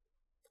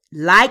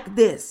 Like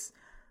this,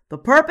 the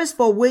purpose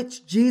for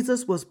which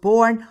Jesus was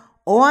born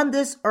on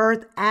this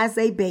earth as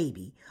a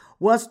baby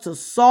was to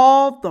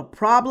solve the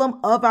problem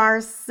of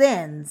our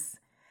sins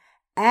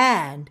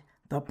and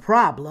the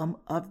problem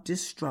of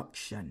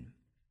destruction.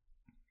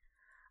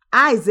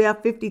 Isaiah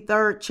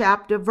 53rd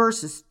chapter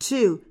verses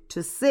 2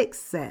 to 6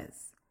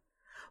 says,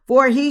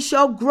 "For he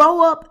shall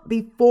grow up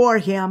before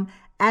him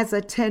as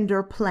a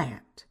tender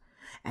plant,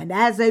 and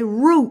as a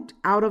root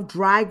out of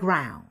dry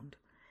ground.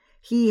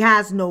 He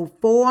has no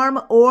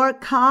form or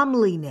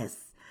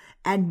comeliness,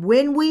 and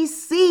when we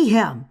see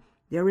him,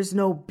 there is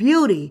no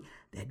beauty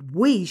that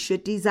we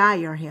should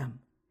desire him.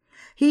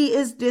 He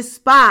is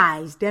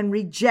despised and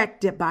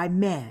rejected by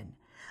men,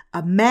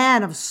 a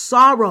man of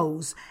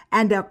sorrows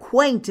and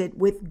acquainted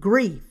with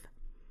grief.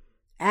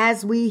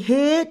 As we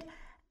hid,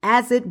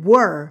 as it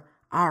were,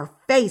 our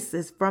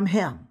faces from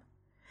him.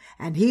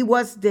 And he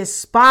was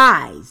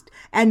despised,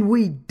 and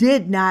we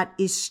did not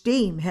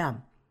esteem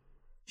him.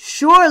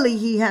 Surely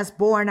he has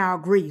borne our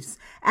griefs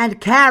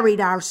and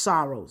carried our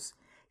sorrows.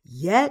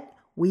 Yet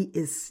we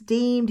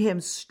esteemed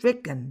him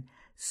stricken,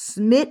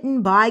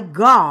 smitten by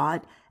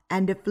God,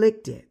 and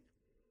afflicted.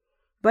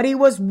 But he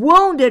was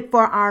wounded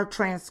for our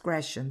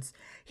transgressions.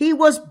 He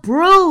was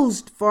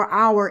bruised for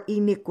our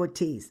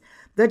iniquities.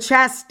 The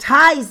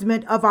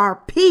chastisement of our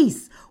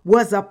peace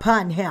was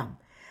upon him,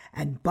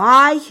 and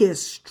by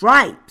his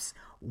stripes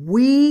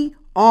we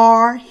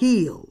are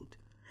healed.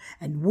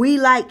 And we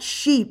like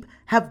sheep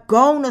have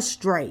gone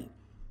astray.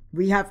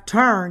 We have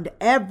turned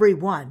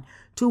everyone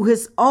to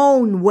his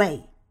own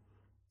way,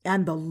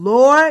 and the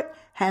Lord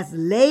has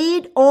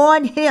laid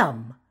on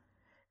him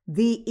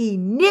the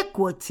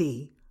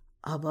iniquity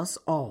of us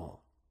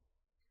all.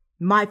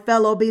 My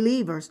fellow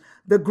believers,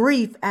 the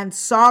grief and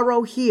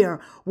sorrow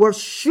here were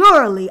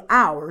surely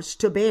ours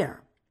to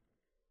bear.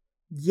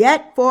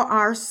 Yet for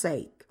our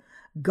sake,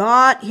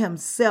 God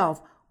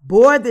himself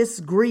bore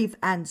this grief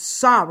and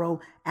sorrow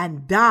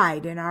and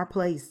died in our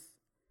place.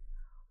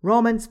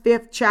 Romans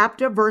 5th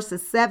chapter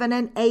verses 7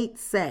 and 8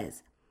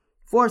 says,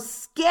 "For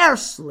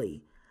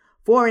scarcely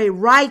for a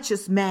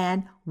righteous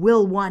man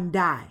will one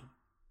die.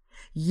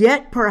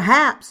 Yet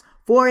perhaps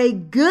for a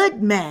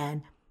good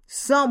man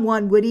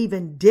someone would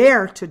even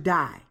dare to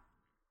die.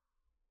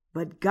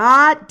 But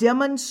God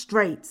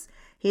demonstrates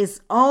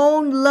his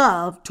own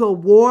love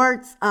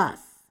towards us,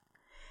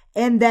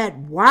 in that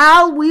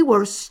while we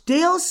were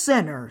still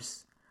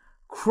sinners,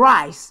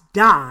 Christ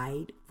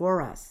died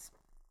for us."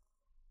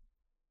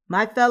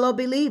 My fellow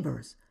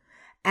believers,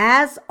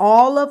 as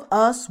all of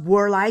us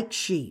were like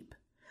sheep,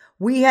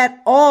 we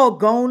had all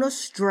gone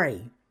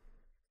astray,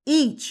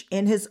 each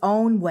in his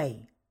own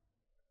way.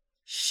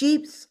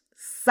 Sheep's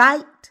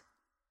sight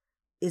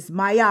is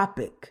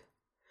myopic.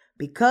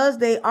 Because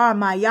they are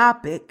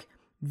myopic,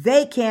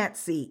 they can't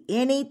see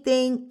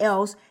anything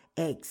else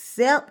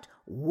except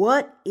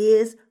what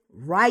is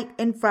right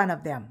in front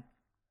of them.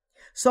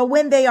 So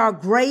when they are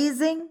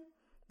grazing,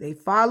 they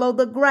follow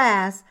the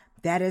grass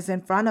that is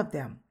in front of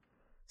them,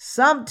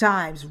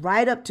 sometimes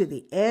right up to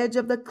the edge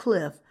of the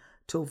cliff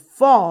to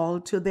fall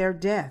to their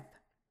death.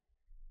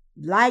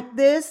 Like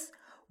this,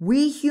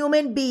 we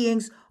human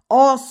beings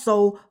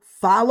also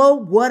follow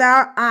what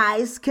our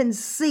eyes can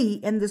see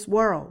in this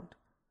world.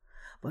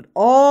 But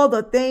all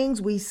the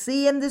things we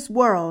see in this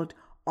world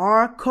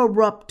are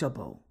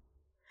corruptible.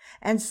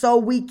 And so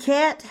we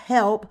can't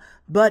help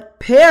but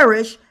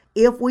perish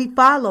if we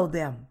follow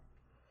them.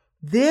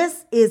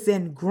 This is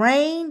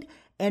ingrained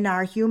in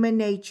our human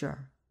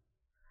nature.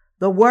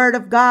 The Word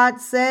of God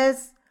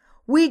says,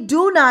 "We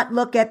do not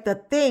look at the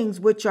things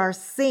which are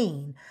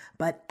seen,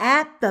 but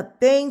at the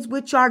things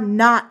which are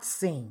not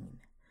seen.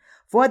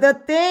 For the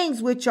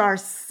things which are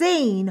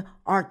seen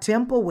are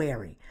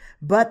temporary,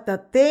 but the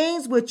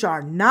things which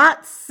are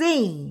not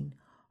seen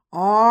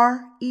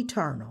are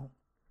eternal."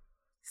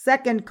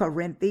 2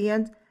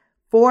 Corinthians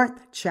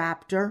 4th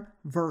chapter,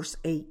 verse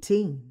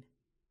 18.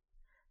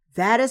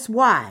 That is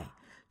why,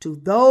 to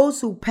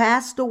those who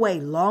passed away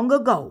long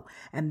ago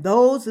and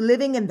those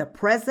living in the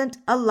present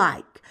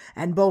alike,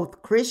 and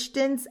both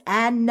Christians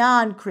and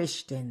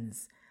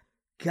non-Christians,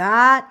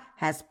 God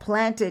has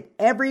planted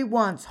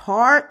everyone's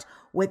heart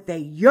with a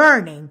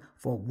yearning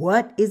for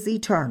what is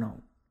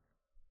eternal.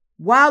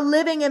 While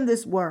living in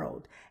this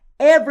world,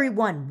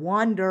 everyone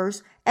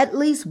wonders at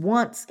least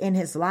once in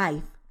his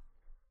life,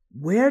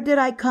 where did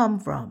I come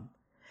from?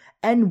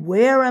 And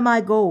where am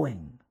I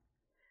going?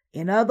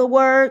 In other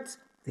words,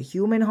 the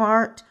human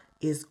heart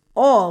is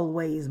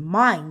always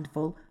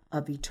mindful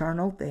of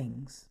eternal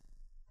things.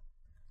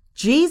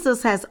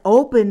 Jesus has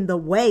opened the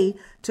way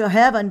to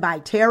heaven by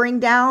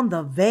tearing down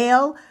the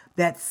veil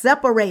that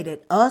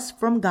separated us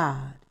from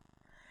God.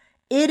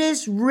 It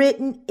is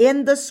written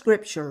in the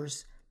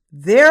scriptures,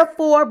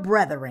 "Therefore,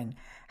 brethren,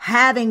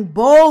 having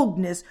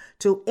boldness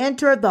to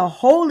enter the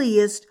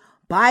holiest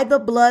by the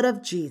blood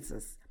of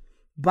Jesus,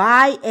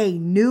 by a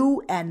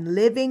new and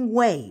living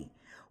way,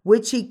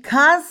 which he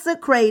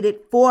consecrated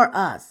for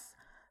us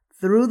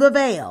through the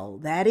veil,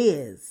 that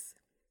is,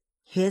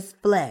 his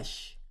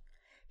flesh."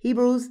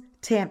 Hebrews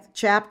 10th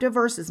chapter,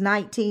 verses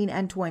 19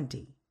 and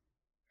 20.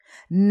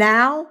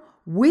 Now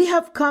we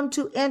have come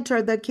to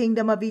enter the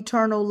kingdom of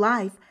eternal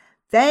life,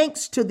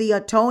 thanks to the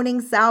atoning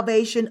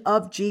salvation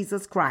of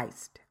Jesus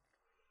Christ.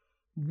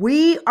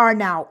 We are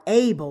now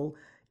able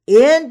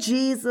in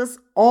Jesus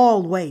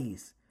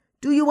always.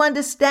 Do you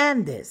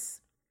understand this?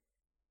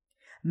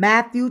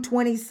 Matthew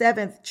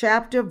 27th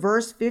chapter,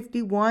 verse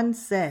 51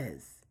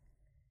 says,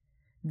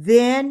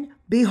 "Then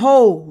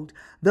behold,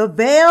 the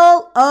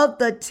veil of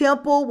the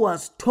temple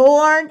was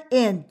torn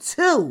in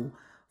two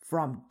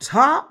from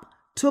top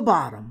to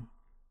bottom."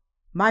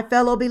 My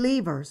fellow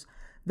believers,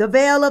 the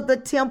veil of the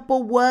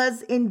temple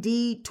was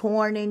indeed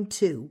torn in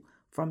two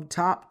from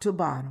top to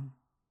bottom.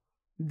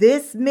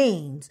 This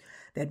means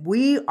that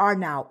we are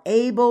now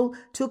able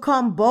to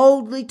come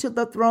boldly to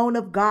the throne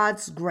of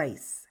God's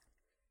grace,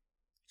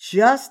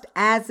 just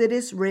as it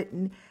is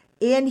written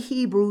in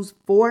Hebrews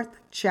 4th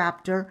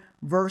chapter,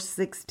 verse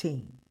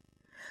 16.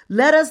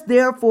 "Let us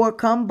therefore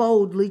come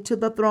boldly to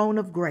the throne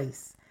of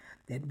grace,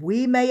 that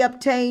we may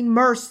obtain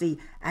mercy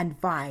and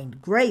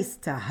find grace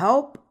to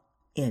help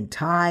in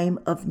time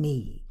of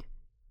need.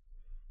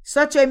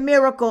 Such a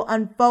miracle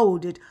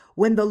unfolded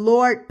when the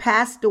Lord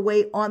passed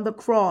away on the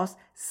cross,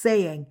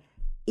 saying,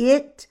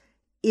 "It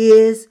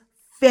is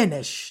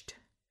finished."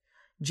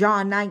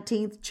 John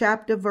 19th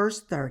chapter,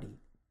 verse 30.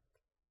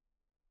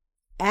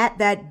 At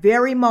that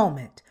very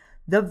moment,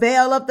 the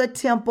veil of the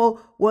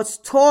temple was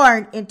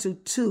torn into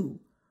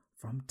two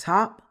from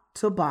top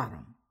to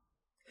bottom.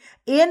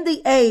 In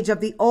the age of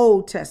the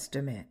Old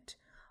Testament,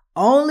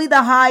 only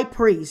the high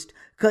priest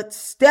could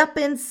step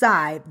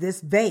inside this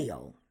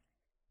veil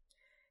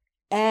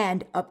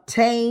and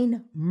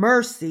obtain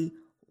mercy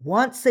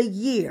once a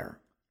year.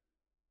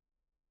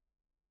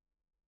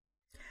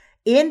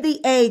 In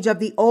the age of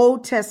the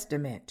Old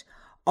Testament,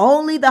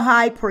 only the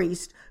high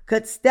priest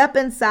could step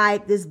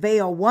inside this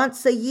veil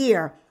once a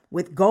year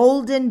with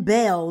golden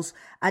bells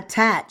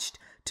attached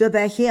to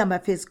the hem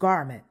of his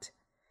garment.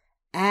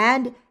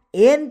 And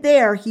in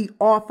there he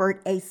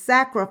offered a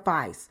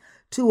sacrifice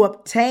to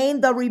obtain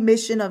the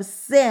remission of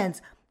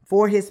sins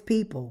for his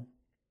people.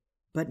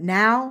 But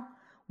now,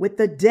 with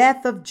the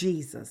death of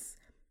Jesus,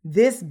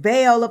 this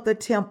veil of the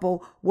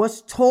temple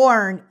was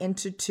torn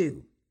into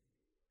two.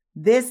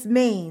 This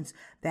means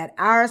that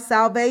our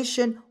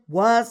salvation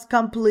was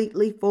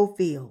completely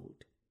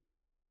fulfilled.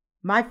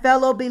 My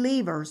fellow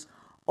believers,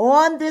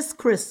 on this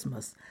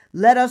Christmas,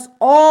 let us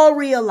all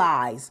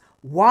realize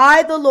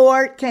why the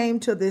Lord came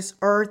to this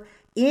earth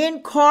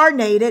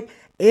incarnated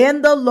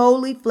in the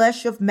lowly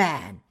flesh of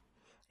man,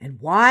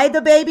 and why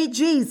the baby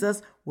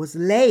Jesus was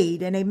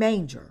laid in a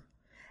manger.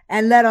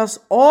 And let us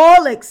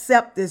all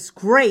accept this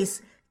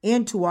grace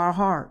into our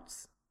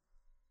hearts.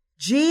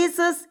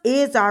 Jesus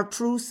is our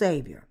true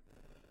Savior.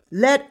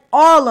 Let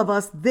all of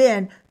us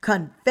then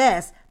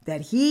confess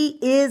that he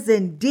is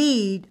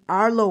indeed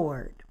our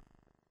Lord.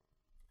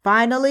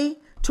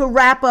 Finally, to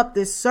wrap up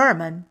this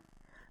sermon,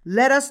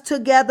 let us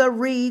together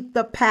read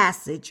the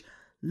passage,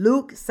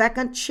 Luke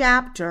 2nd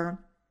chapter,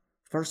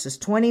 verses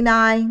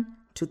 29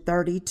 to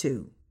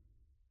 32.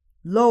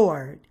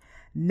 Lord,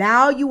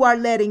 now you are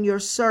letting your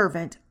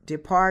servant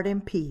depart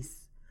in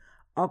peace,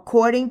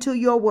 according to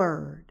your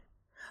word.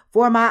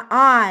 For my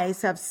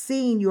eyes have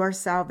seen your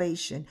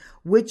salvation,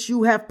 which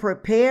you have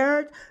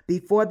prepared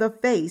before the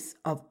face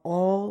of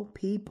all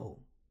people,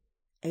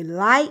 a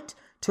light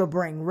to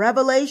bring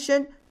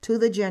revelation to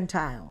the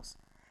Gentiles,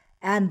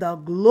 and the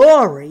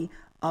glory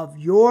of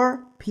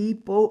your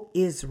people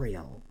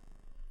Israel.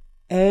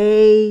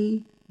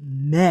 Amen.